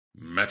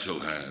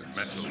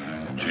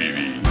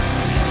Metal-heads.de.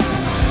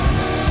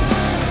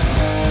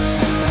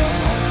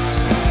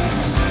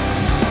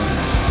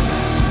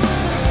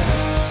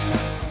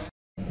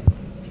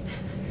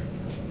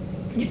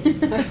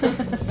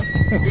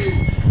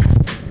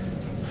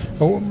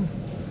 Oh,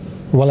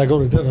 well, I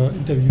got an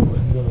interview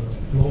in the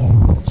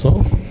floor,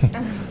 so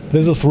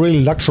this is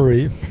really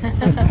luxury.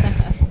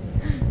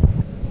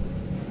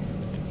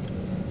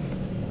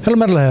 Hello,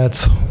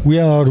 metalheads. We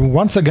are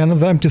once again at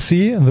the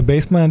MTC in the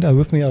basement, and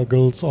with me are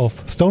girls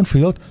of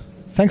Stonefield.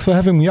 Thanks for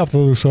having me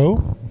after the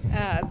show.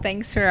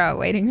 Thanks for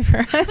waiting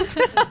for us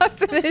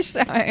after the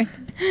show.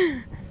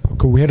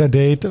 Okay, we had a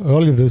date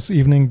earlier this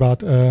evening,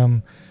 but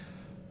it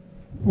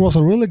was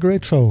a really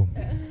great show.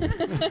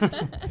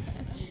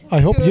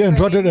 I hope you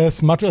enjoyed it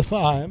as much as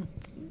I am.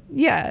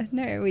 Yeah,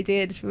 no, we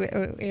did.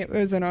 It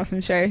was an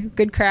awesome show.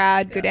 Good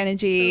crowd, good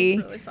energy. It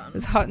was really fun. It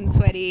was hot and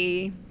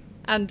sweaty.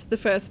 And the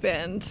first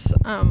band,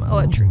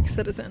 Electric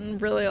Citizen,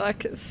 really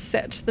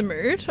set the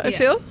mood, I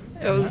feel.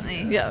 It was,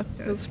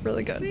 it was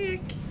really good.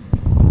 Sick.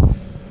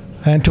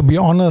 And to be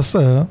honest,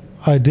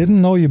 I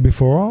didn't know you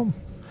before.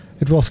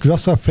 It was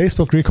just a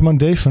Facebook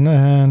recommendation,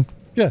 and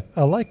yeah,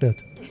 I liked it.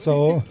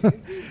 So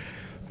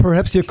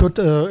perhaps you could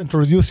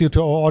introduce you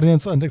to our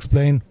audience and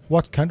explain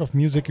what kind of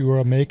music you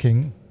are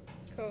making.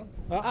 Cool.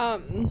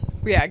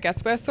 I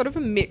guess we're sort of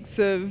a mix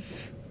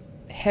of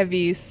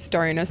heavy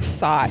stoner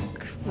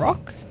psych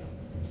rock.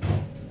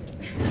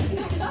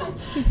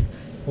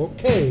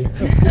 Okay.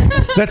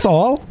 That's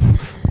all?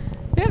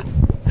 Yeah.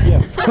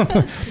 Yeah.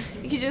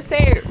 You could just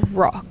say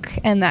rock,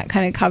 and that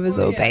kind of covers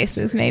all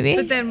bases, maybe.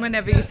 But then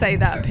whenever you say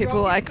that, people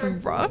are like,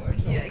 rock?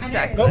 Yeah,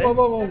 exactly.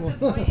 Whoa.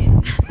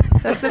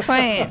 That's the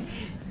point.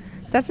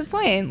 That's the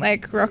point.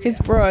 Like, rock is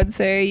broad,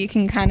 so you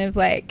can kind of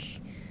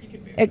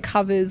it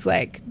covers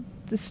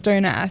the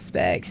stoner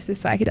aspect, the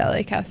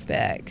psychedelic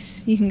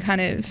aspect. You can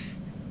kind of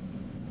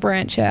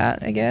branch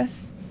out, I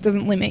guess.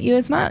 Doesn't limit you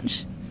as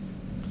much.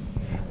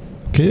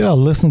 Okay, I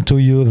listened to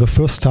you the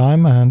first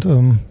time, and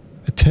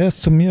it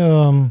has to me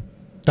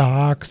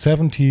dark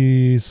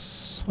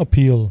 70s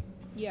appeal.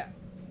 Yeah.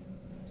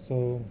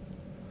 So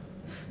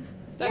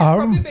That would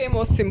probably be a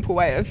more simple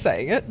way of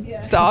saying it.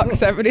 Yeah. Dark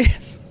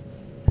 70s.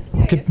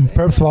 okay,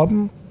 perhaps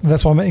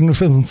that's why my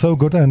English isn't so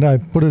good, and I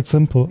put it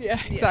simple. Yeah,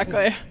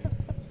 exactly.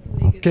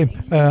 Okay,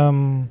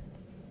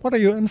 what are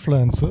your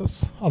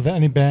influences? Are there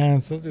any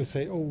bands that you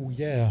say, oh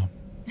yeah?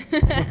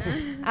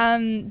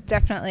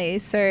 Definitely.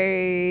 So,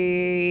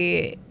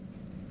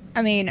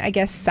 I mean, I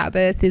guess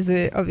Sabbath is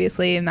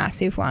obviously a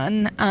massive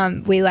one.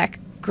 We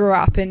grew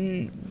up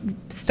and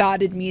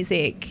started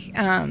music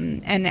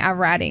and our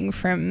writing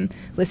from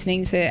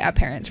listening to our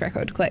parents'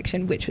 record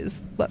collection, which was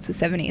lots of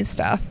 70s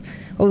stuff.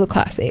 All the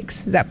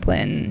classics,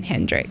 Zeppelin,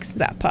 Hendrix,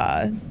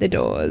 Zappa, The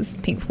Doors,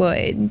 Pink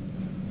Floyd,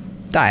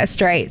 Dire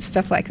Straits,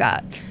 stuff like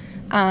that.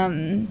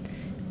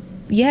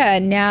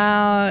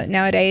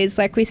 Nowadays,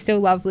 we still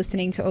love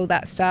listening to all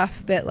that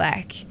stuff, but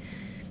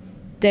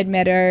Dead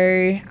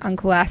Meadow,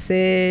 Uncle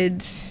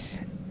Acid,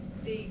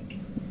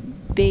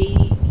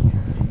 Beak.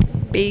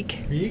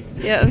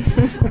 Yeah.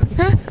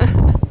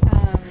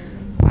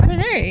 I don't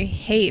know,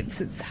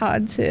 heaps. It's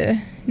hard to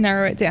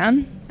narrow it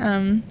down.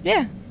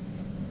 Yeah.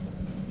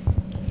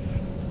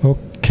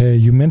 Okay,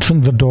 you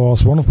mentioned The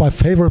Doors, one of my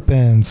favorite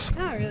bands.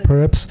 Oh, really?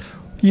 Perhaps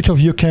each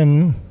of you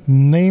can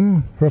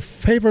name her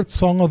favorite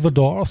song of The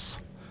Doors.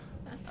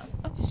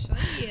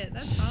 Shit,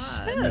 that's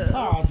hard. It's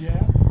hard,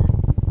 yeah.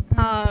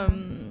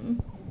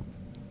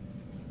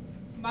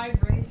 My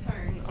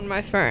ringtone on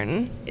my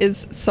phone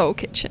is Soul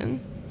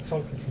Kitchen.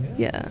 Soul Kitchen,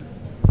 yeah.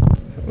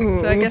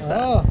 Yeah. So I guess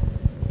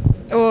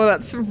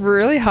that's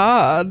really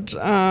hard.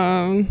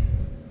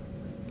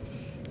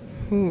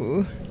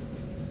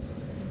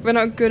 We're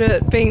not good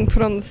at being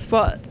put on the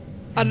spot.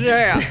 I don't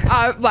know.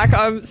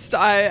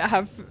 I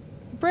have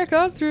break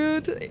up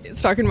through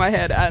stuck in my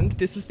head, and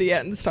This Is the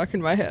End stuck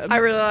in my head. I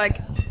really like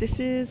This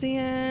Is the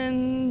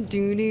End.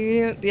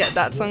 Yeah,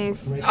 that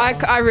song's.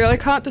 I really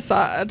can't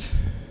decide.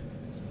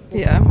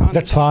 Yeah.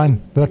 That's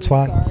fine. That's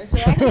fine.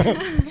 Sorry.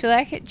 I feel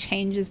like it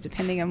changes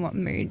depending on what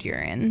mood you're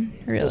in,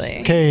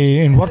 really.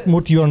 Okay, in what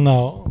mood you are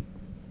now?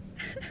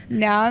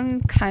 Now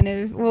I'm kind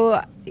of,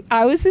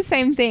 I was the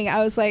same thing.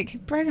 I was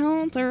like, break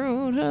on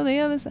through to the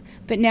other side.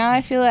 But now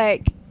I feel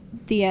like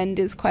The End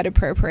is quite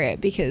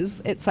appropriate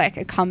because it's a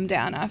come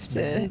down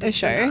after a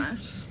show.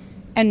 Nice.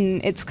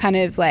 And it's kind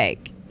of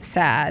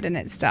sad and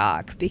it's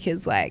dark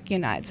because your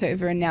night's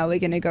over and now we're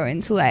going to go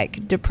into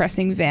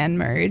depressing van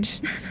mode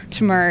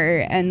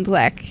tomorrow and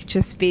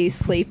just be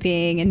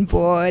sleeping and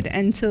bored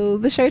until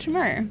the show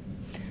tomorrow.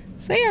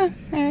 So yeah,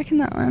 I reckon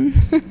that one.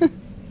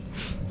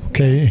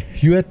 Okay,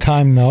 you had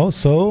time now,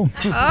 so...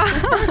 I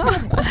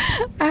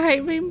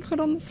hate being put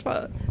on the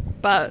spot,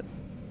 but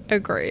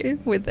agree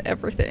with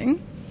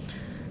everything.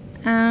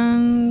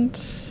 And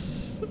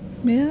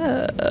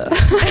yeah.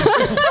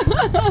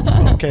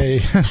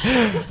 Okay.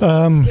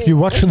 You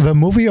watched the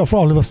movie of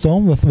Oliver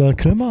Stone with Val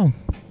Kilmer?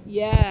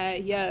 Yeah.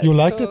 You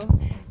liked it?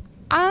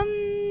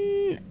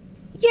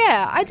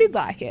 Yeah, I did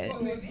like it.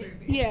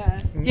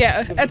 Yeah.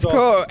 Yeah, it's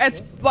cool. It's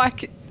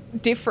like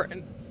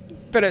different,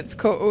 but it's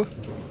cool.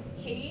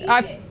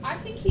 I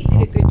think he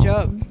did a good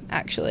job,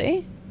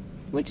 actually.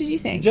 What did you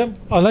think? Yeah,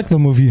 I like the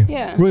movie.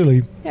 Yeah.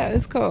 Really. Yeah, it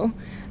was cool.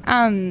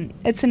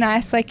 It's a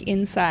nice like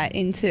insight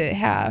into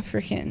how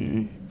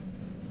freaking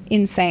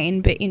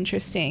insane but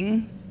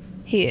interesting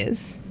he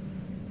is.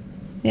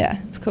 Yeah,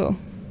 it's cool.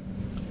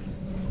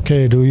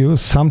 Okay, do you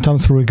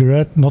sometimes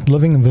regret not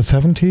living in the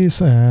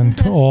 70s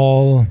and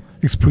all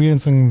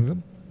experiencing the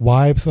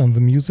vibes and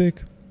the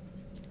music?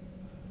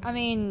 I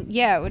mean,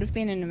 yeah, it would have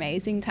been an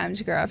amazing time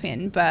to grow up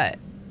in, but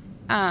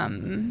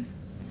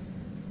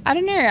I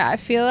don't know. I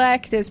feel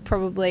like there's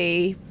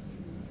probably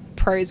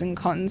pros and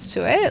cons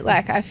to it.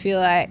 Like, I feel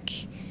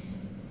like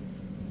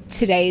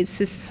today's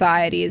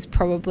society is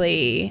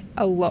probably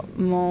a lot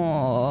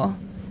more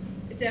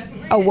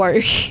Definitely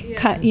awoke,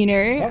 Yeah. you know?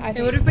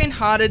 It would have been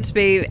harder to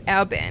be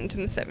our band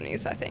in the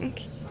 70s, I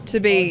think. To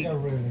be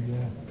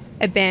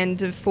a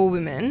band of 4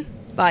 women.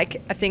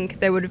 Like, I think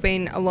there would have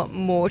been a lot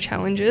more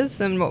challenges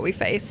than what we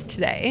face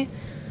today.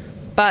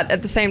 But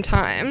at the same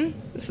time,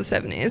 it's the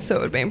 70s, so it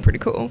would have been pretty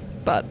cool.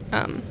 But,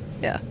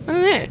 yeah, I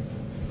don't know.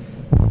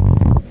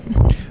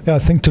 Yeah, I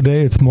think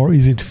today it's more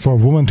easy for a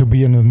woman to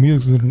be in the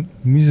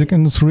music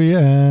industry,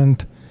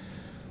 and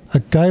a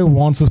guy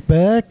wants us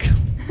back.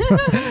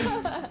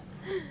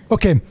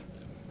 Okay,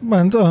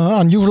 and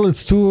unusual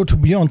it's to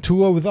be on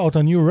tour without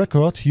a new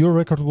record. Your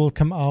record will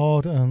come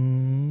out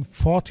on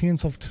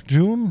 14th of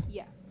June.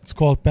 Yeah. It's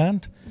called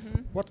Band.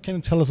 What can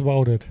you tell us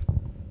about it?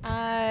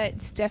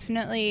 It's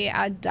definitely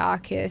our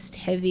darkest,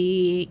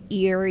 heavy,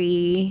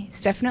 eerie.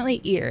 It's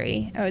definitely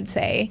eerie, I would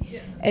say. Yeah,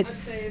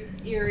 It's I'd say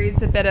eerie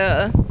is a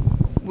better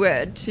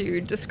word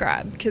to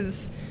describe,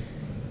 because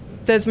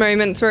there's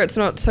moments where it's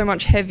not so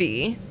much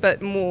heavy,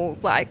 but more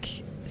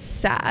like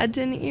sad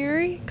and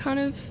eerie kind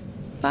of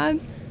vibe.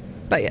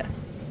 But yeah.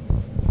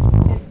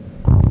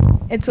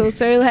 It's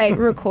also like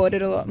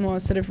recorded a lot more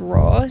sort of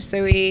raw,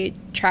 so we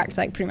tracked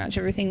like pretty much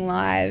everything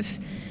live,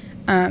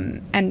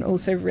 and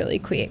also really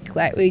quick.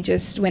 Like, we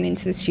just went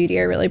into the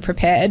studio really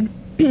prepared,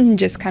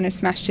 just kind of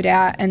smashed it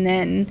out, and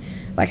then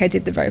like I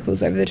did the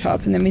vocals over the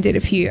top, and then we did a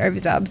few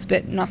overdubs,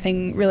 but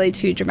nothing really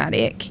too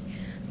dramatic.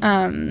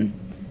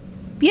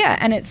 Yeah,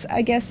 and it's,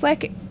 I guess,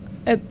 like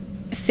a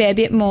fair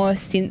bit more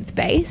synth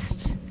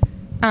based,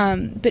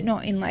 but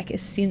not in like a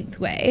synth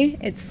way.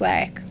 It's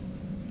like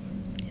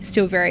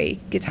still very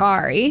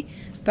guitar-y,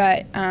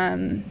 but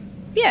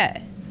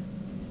yeah,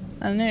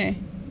 I don't know.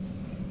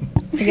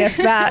 I guess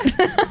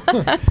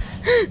that.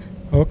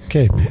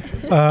 Okay.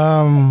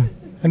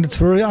 And it's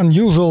very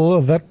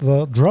unusual that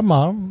the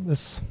drummer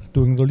is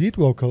doing the lead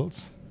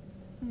vocals.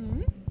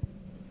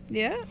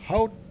 Yeah.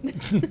 How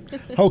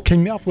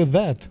came you up with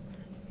that?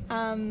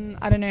 I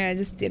don't know, I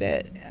just did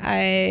it.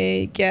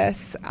 I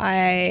guess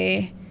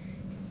a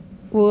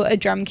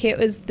drum kit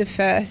was the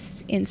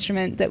first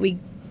instrument that we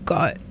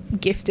got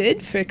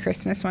gifted for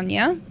Christmas one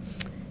year,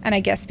 and I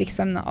guess because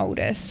I'm the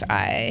oldest,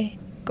 I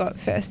got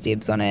first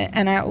dibs on it,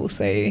 and I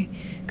also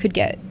could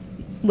get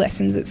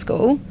lessons at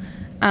school,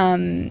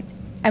 and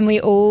we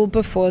all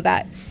before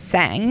that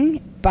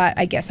sang, but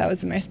I guess I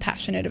was the most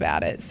passionate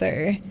about it,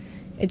 so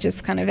it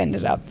just kind of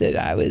ended up that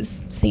I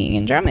was singing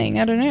and drumming.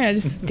 I don't know, I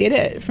just did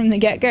it from the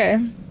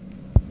get-go.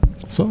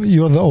 So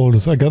you're the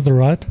oldest, I got that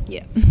right?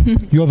 Yeah.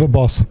 You're the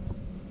boss.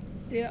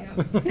 Yeah.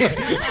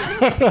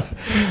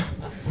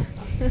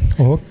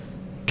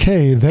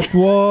 Okay, that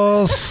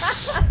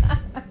was...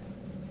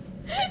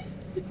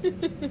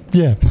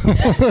 Yeah.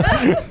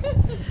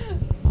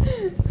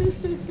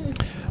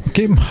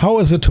 Okay, how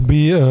is it to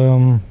be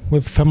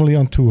with family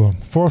on tour?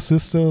 4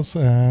 sisters,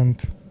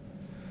 and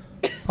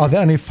are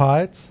there any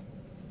fights?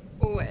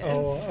 Always.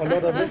 Oh, a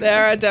lot of it.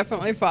 There are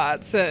definitely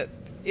fights. It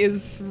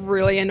is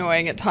really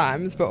annoying at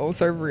times, but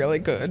also really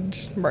good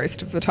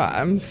most of the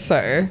time.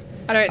 So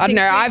I don't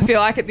know. I feel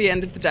like at the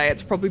end of the day,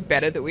 it's probably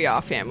better that we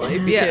are family,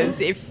 because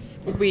if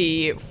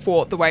we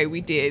fought the way we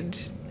did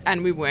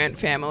and we weren't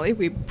family,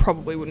 we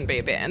probably wouldn't be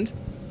a band.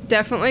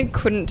 Definitely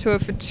couldn't tour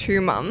for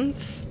 2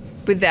 months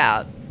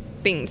without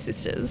being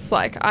sisters.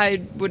 Like,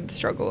 I would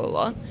struggle a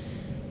lot.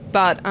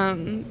 But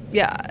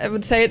yeah, I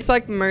would say it's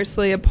like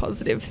mostly a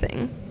positive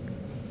thing.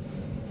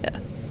 Yeah.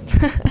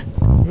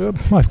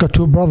 I've got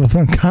 2 brothers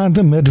and can't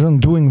imagine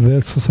doing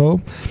this,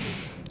 so...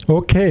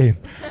 Okay.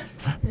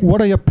 What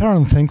are your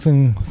parents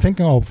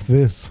thinking of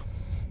this?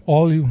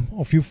 All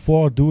of you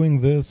 4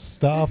 doing this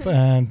stuff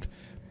and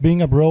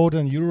being abroad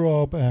in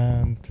Europe,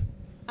 and...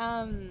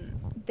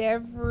 They're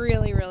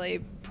really,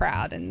 really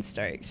proud and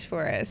stoked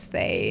for us.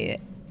 They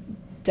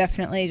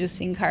definitely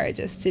just encourage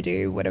us to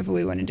do whatever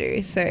we want to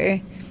do. So,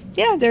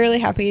 yeah, they're really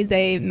happy.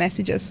 They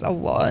message us a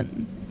lot,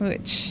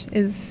 which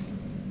is,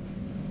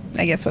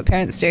 I guess, what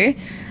parents do.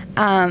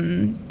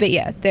 But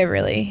yeah, they're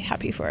really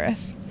happy for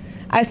us.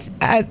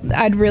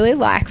 I'd really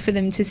like for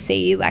them to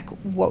see like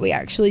what we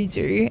actually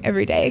do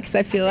every day, because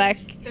I feel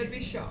like they'd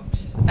be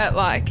shocked at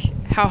like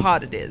how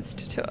hard it is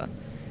to tour.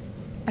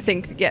 I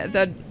think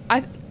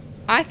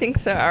I think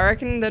so. I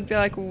reckon they'd be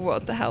like,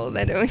 what the hell are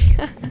they doing?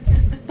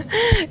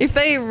 If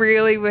they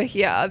really were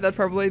here, they'd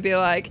probably be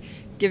like,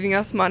 giving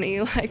us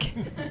money, like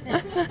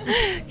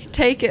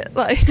take it,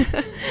 like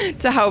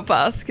to help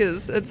us,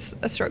 because it's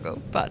a struggle.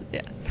 But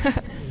yeah.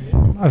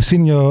 I've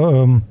seen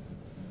your.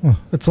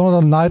 It's not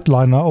a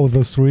nightliner over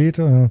the street.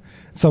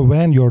 It's a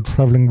van you're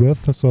traveling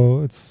with,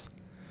 so it's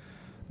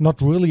not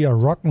really a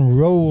rock and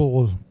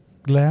roll,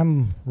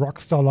 glam rock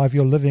star life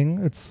you're living.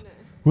 It's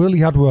really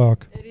hard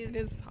work. It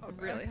is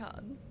hard, really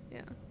hard.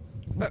 Yeah,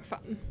 but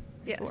fun.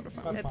 Yeah, it's a lot of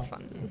fun. It's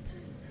fun.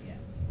 Yeah,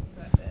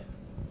 that's it.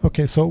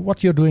 Okay, so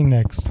what you're doing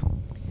next?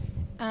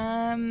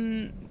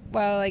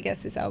 Well, I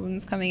guess this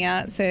album's coming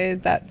out, so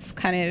that's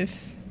kind of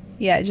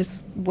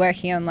just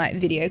working on like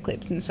video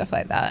clips and stuff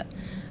like that.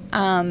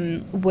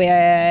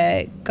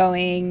 We're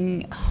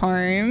going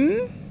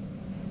home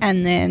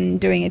and then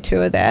doing a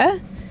tour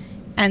there,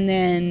 and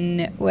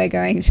then we're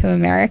going to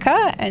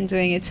America and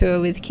doing a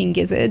tour with King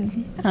Gizzard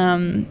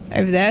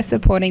over there,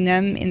 supporting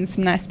them in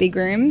some nice big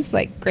rooms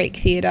like Greek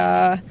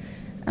Theatre,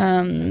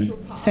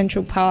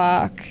 Central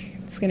Park.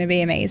 It's going to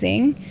be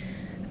amazing.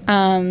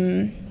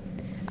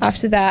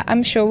 After that,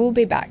 I'm sure we'll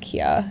be back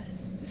here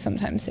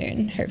sometime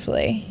soon,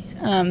 hopefully.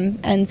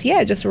 And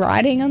just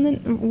working on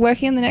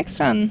the next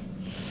one.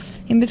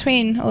 In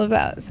between all of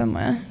that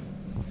somewhere.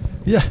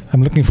 Yeah,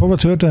 I'm looking forward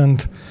to it,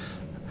 and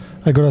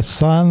I got a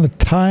sign the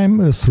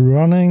time is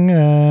running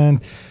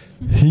and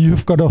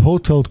you've got a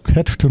hotel to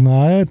catch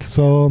tonight,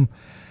 so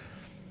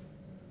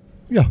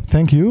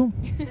thank you.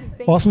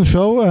 Awesome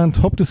show, and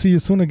hope to see you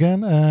soon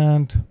again.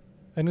 And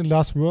any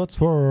last words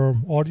for our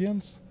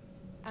audience?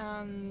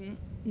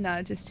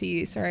 No, just to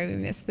you. Sorry we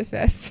missed the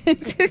first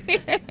interview.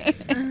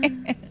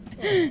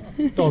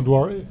 Don't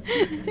worry.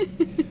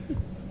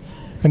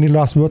 Any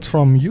last words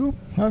from you?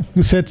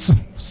 You said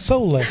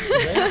so less.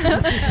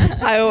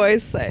 I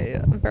always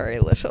say very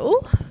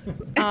little.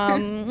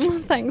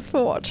 Thanks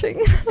for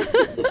watching.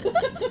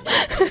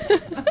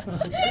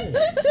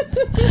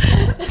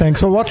 Thanks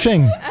for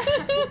watching.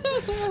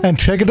 And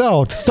check it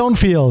out,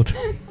 Stonefield.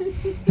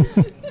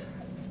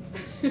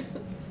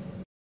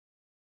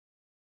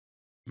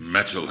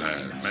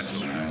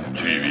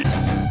 Metal-heads.de